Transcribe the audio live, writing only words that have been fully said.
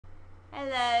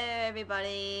Hello,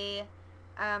 everybody.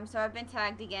 So I've been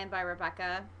tagged again by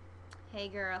Rebecca. Hey,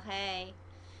 girl, hey.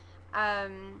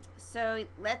 So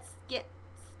let's get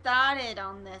started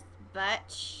on this,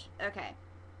 butch. Okay.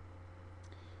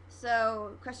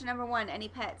 So, question number one, any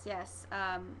pets? Yes.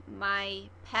 My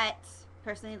pet,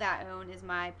 personally, that I own is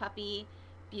my puppy,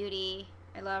 Beauty.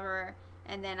 I love her.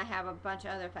 And then I have a bunch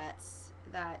of other pets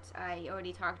that I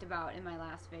already talked about in my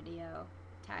last video,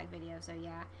 tag video, so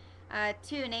yeah.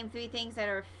 Two, name three things that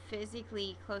are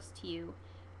physically close to you.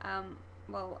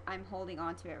 Well, I'm holding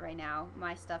on to it right now.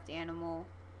 My stuffed animal,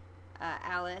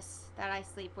 Alice, that I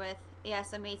sleep with.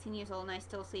 Yes, I'm 18 years old and I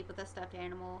still sleep with a stuffed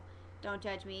animal. Don't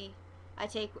judge me. I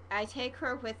take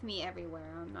her with me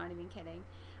everywhere. I'm not even kidding.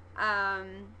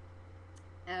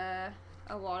 A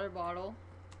water bottle.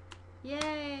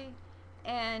 Yay!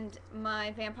 And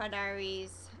my Vampire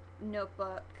Diaries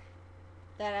notebook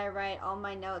that I write all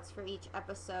my notes for each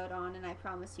episode on, and I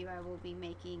promise you I will be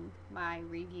making my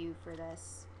review for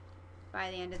this by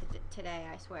the end of today,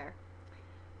 I swear.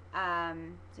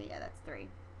 So yeah, that's three.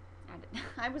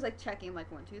 I was like checking,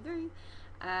 like 1, 2, 3.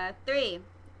 Three.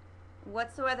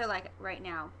 What's the weather like right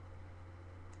now?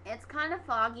 It's kind of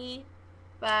foggy,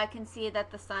 but I can see that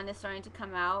the sun is starting to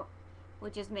come out,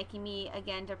 which is making me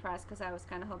again depressed because I was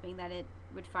kind of hoping that it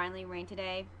would finally rain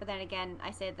today. But then again,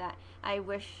 I said that I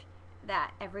wish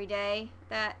that every day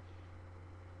that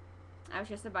I was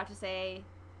just about to say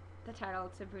the title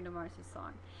to Bruno Mars's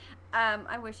song.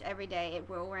 I wish every day it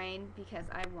will rain because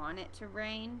I want it to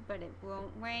rain, but it won't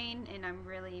rain, and I'm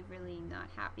really, really not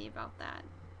happy about that.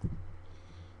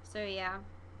 So yeah,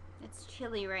 it's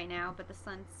chilly right now, but the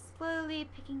sun's slowly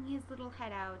picking his little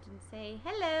head out and say,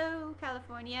 hello,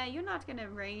 California, you're not gonna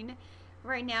rain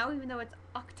right now, even though it's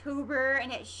October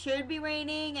and it should be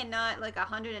raining and not like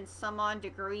 100 and some odd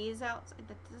degrees outside.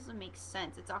 That doesn't make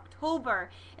sense. It's October.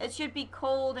 It should be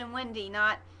cold and windy,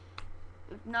 not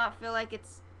feel like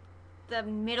it's the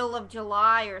middle of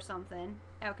July or something.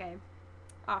 Okay,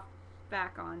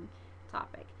 back on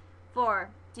topic.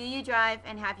 4. Do you drive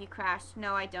and have you crashed?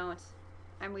 No, I don't.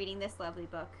 I'm reading this lovely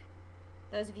book.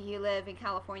 Those of you who live in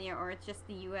California or just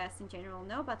the U.S. in general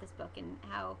know about this book and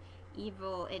how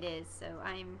evil it is. So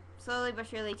I'm slowly but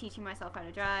surely teaching myself how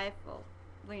to drive. Well,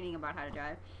 learning about how to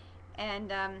drive. And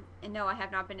no, I have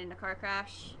not been in a car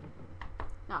crash.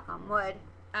 Knock on wood.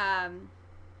 5.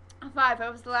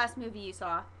 What was the last movie you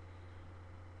saw?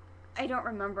 I don't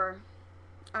remember.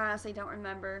 I honestly don't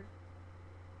remember.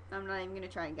 I'm not even going to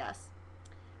try and guess.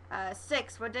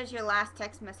 6. What does your last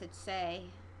text message say?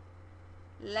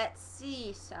 Let's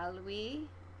see, shall we?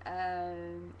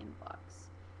 Inbox.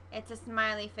 It's a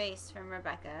smiley face from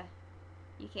Rebecca.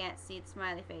 You can't see the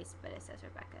smiley face, but it says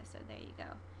Rebecca, so there you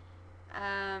go.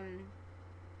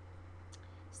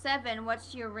 7.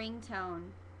 What's your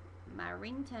ringtone? My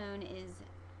ringtone is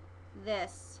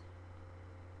this,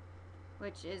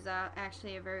 which is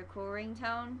actually a very cool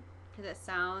ringtone because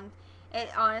it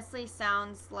honestly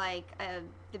sounds like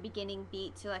the beginning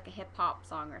beat to like a hip-hop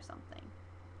song or something.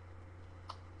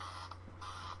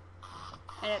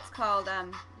 And it's called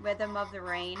Rhythm of the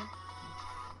Rain.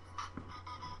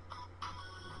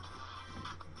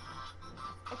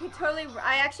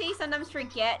 I actually sometimes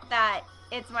forget that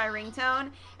it's my ringtone,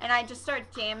 and I just start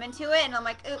jamming to it, and I'm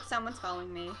like, oops, someone's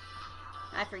calling me.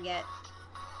 I forget.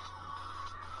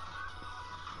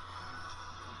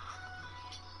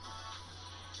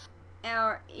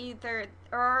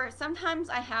 Or sometimes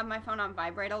I have my phone on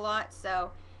vibrate a lot,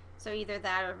 so either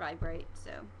that or vibrate.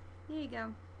 So there you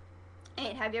go.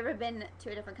 8. Have you ever been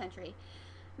to a different country?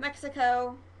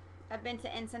 Mexico. I've been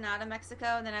to Ensenada, Mexico,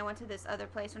 and then I went to this other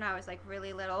place when I was like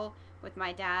really little with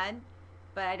my dad,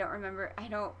 but I don't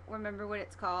remember what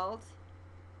it's called,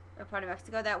 what part of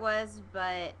Mexico that was,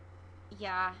 but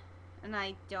yeah, and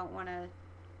I don't want to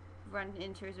run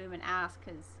into his room and ask,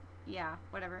 because yeah,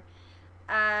 whatever.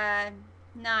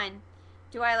 9.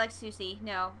 Do I like sushi?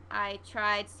 No. I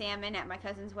tried salmon at my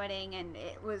cousin's wedding, and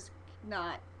it was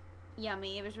not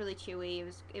yummy. It was really chewy.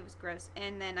 It was gross.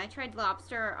 And then I tried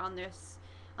lobster on this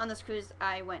cruise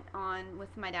I went on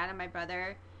with my dad and my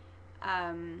brother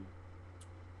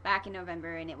back in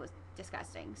November, and it was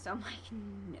disgusting. So I'm like,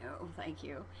 no, thank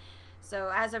you.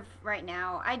 So as of right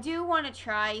now, I do want to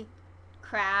try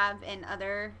crab and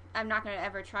other. I'm not going to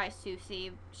ever try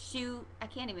sushi. I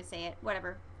can't even say it.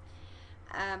 Whatever.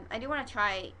 I do want to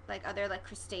try like other like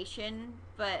crustacean,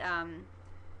 but I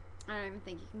don't even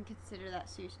think you can consider that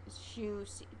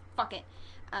sushi. Fuck it.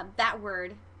 That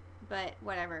word, but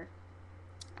whatever.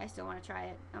 I still want to try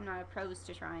it. I'm not opposed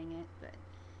to trying it, but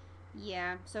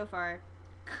yeah, so far,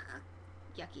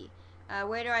 yucky.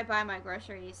 Where do I buy my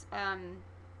groceries?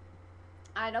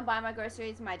 I don't buy my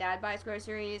groceries. My dad buys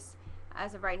groceries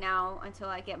as of right now until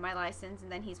I get my license,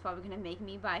 and then he's probably gonna make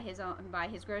me buy his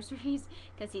groceries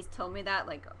because he's told me that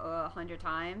like 100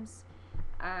 times.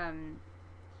 Um,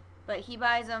 but he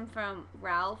buys them from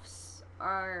Ralph's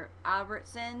or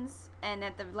Albertsons, and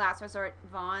at the last resort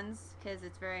Vaughn's because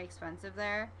it's very expensive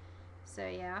there. So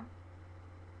yeah.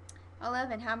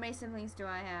 11. How many siblings do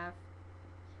I have?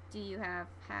 Do you have?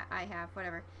 I have.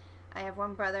 Whatever. I have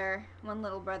one brother, one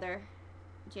little brother,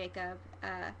 Jacob.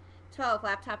 12.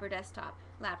 Laptop or desktop?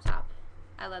 Laptop.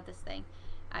 I love this thing.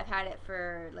 I've had it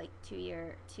for like 3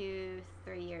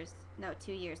 years. No,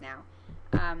 2 years now.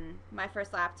 My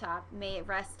first laptop. May it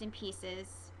rest in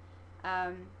pieces.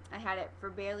 I had it for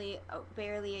barely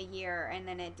a year, and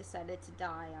then it decided to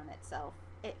die on itself.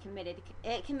 It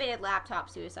committed laptop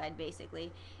suicide,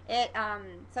 basically.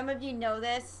 Some of you know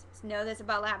this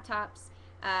about laptops.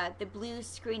 The blue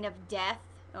screen of death.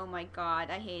 Oh my god,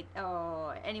 I hate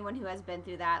anyone who has been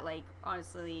through that. Like,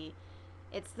 honestly,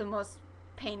 it's the most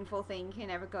painful thing you can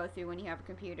ever go through when you have a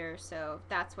computer. So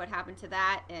that's what happened to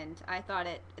that, and I thought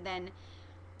it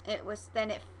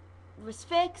was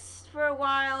fixed for a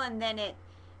while, and then it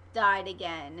died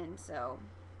again. And so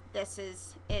this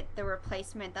is the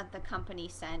replacement that the company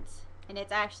sent, and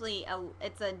it's actually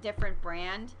it's a different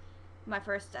brand. My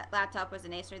first laptop was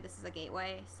an Acer. This is a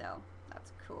Gateway, so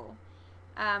that's cool.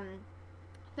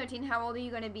 13. How old are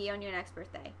you going to be on your next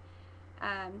birthday?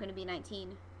 I'm going to be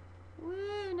 19.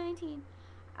 Woo, 19.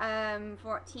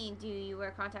 14. Do you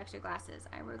wear contacts or glasses?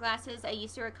 I wear glasses. I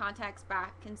used to wear contacts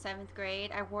back in 7th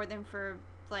grade. I wore them for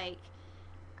like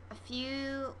a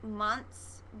few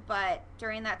months, but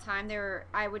during that time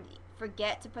I would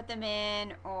forget to put them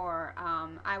in, or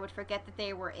I would forget that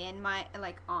they were in my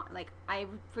I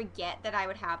would forget that I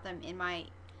would have them in my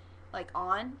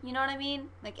on, you know what I mean?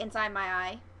 Like inside my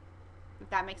eye, if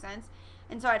that makes sense.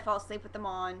 And so I'd fall asleep with them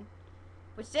on,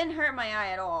 which didn't hurt my eye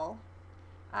at all.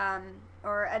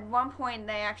 Or at one point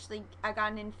I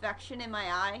got an infection in my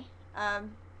eye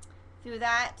through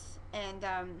that, and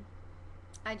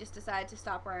I just decided to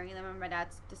stop wearing them, and my dad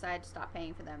decided to stop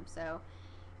paying for them. So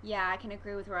yeah, I can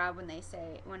agree with Rob when he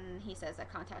says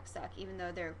that contacts suck, even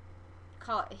though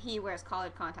he wears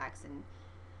colored contacts in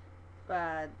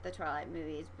the Twilight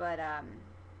movies, but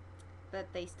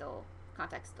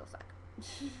contacts still suck.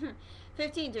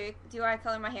 15. Do I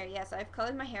color my hair? Yes, I've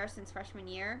colored my hair since freshman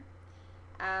year.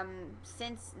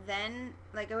 Since then,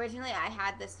 like originally I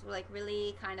had this like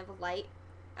really kind of light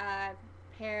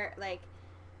hair, like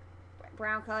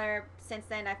brown color. Since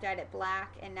then I've dyed it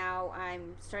black, and now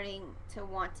I'm starting to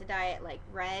want to dye it like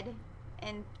red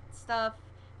and stuff.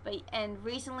 And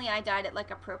recently I dyed it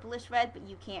like a purplish red, but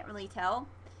you can't really tell.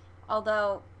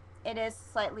 Although it is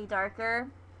slightly darker.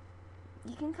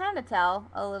 You can kind of tell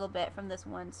a little bit from this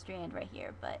one strand right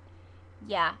here, but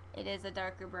yeah, it is a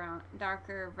darker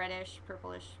reddish,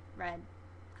 purplish red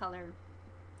color.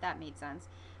 That made sense.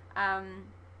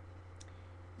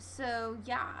 So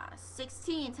yeah,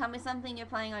 16. Tell me something you're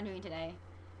planning on doing today.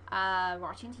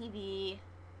 Watching TV,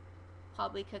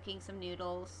 probably cooking some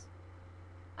noodles.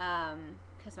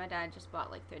 Because my dad just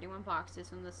bought like 31 boxes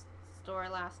from the store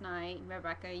last night.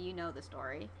 Rebecca, you know the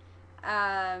story.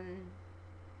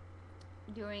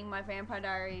 Doing my Vampire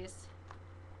Diaries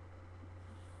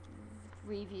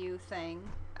review thing.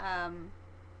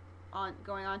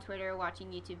 Going on Twitter, watching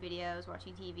YouTube videos,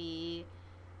 watching TV.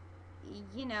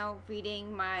 You know,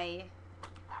 reading my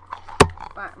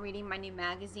new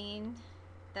magazine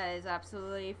that is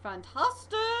absolutely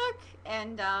fantastic,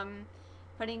 and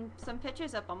putting some new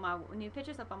pictures up on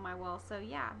my wall. So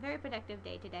yeah, very productive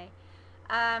day today.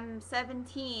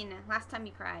 17. Last time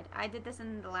you cried. I did this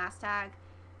in the last tag.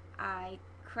 I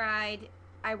cried.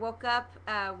 I woke up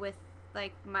with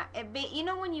like you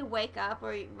know when you wake up,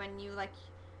 or when you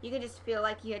can just feel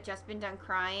like you had just been done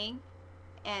crying,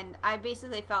 and I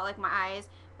basically felt like my eyes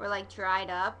were like dried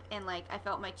up, and like I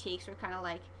felt my cheeks were kind of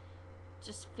like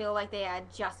just feel like they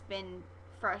had just been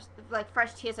fresh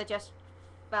tears that just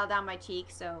fell down my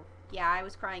cheeks. So yeah, I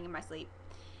was crying in my sleep,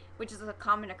 which is a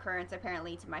common occurrence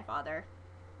apparently to my father.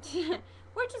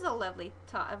 which is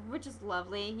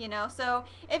lovely, you know. So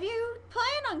if you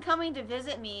plan on coming to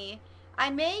visit me,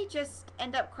 I may just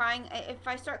end up crying. If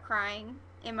I start crying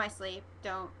in my sleep,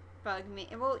 don't bug me.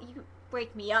 Well, you can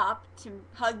wake me up to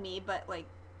hug me, but like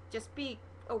just be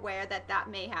aware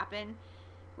that may happen,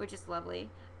 which is lovely.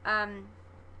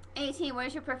 18. What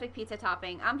is your perfect pizza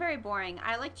topping? I'm very boring.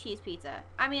 I like cheese pizza.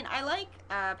 I mean, I like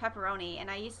pepperoni, and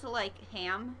I used to like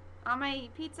ham on my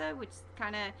pizza, which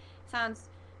kind of sounds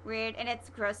weird, and it's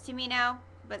gross to me now,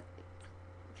 but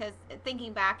because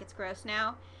thinking back, it's gross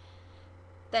now.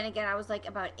 then again, I was like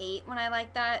about 8 when I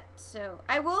liked that. So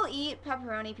I will eat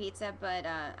pepperoni pizza, but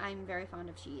I'm very fond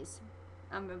of cheese.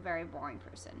 I'm a very boring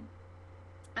person.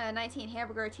 19,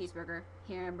 hamburger, cheeseburger,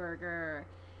 hamburger.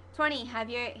 20, have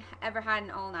you ever had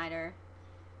an all-nighter?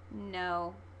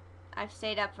 No. I've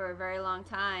stayed up for a very long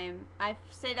time. I've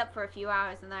stayed up for a few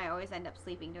hours and I always end up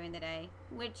sleeping during the day,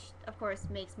 which of course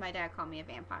makes my dad call me a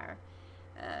vampire.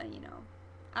 You know,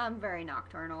 I'm very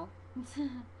nocturnal.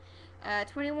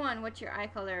 21, what's your eye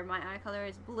color? My eye color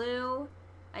is blue.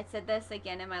 I said this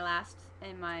again in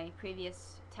my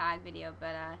previous tag video,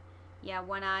 but yeah,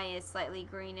 one eye is slightly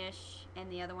greenish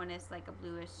and the other one is like a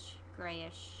bluish,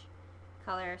 grayish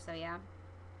color, so yeah.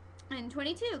 And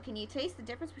 22, can you taste the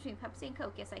difference between Pepsi and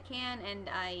Coke? Yes, I can,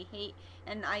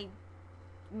 and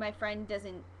my friend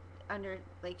doesn't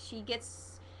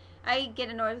I get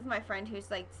annoyed with my friend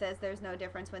who's like, says there's no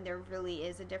difference when there really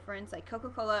is a difference. Like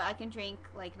Coca-Cola, I can drink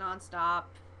like non-stop.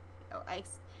 I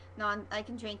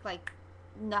can drink like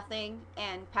nothing,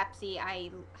 and Pepsi,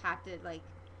 I have to like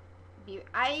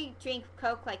I drink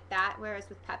Coke like that, whereas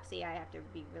with Pepsi, I have to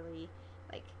be really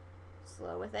like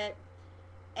slow with it.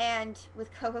 And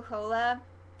with Coca-Cola,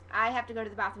 I have to go to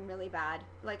the bathroom really bad.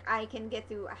 Like, I can get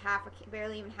through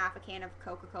barely even half a can of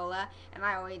Coca-Cola, and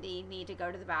I already need to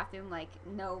go to the bathroom like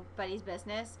nobody's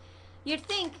business. You'd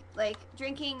think, like,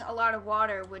 drinking a lot of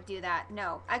water would do that.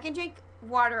 No. I can drink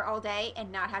water all day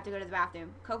and not have to go to the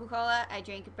bathroom. Coca-Cola, I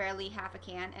drink barely half a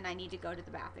can, and I need to go to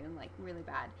the bathroom, like, really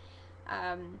bad.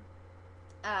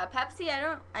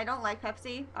 Pepsi, I don't like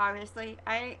Pepsi, obviously.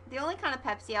 The only kind of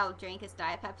Pepsi I'll drink is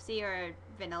Diet Pepsi or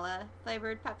vanilla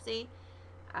flavored Pepsi.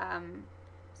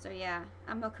 So yeah,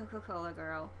 I'm a Coca-Cola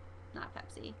girl, not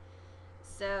Pepsi.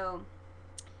 So,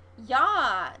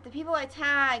 yeah, the people I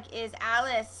tag is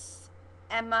Alice,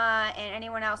 Emma, and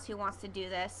anyone else who wants to do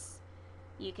this.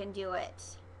 You can do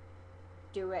it.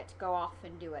 Do it. Go off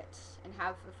and do it. And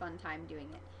have a fun time doing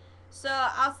it. So,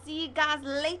 I'll see you guys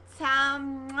later.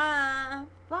 Mwah.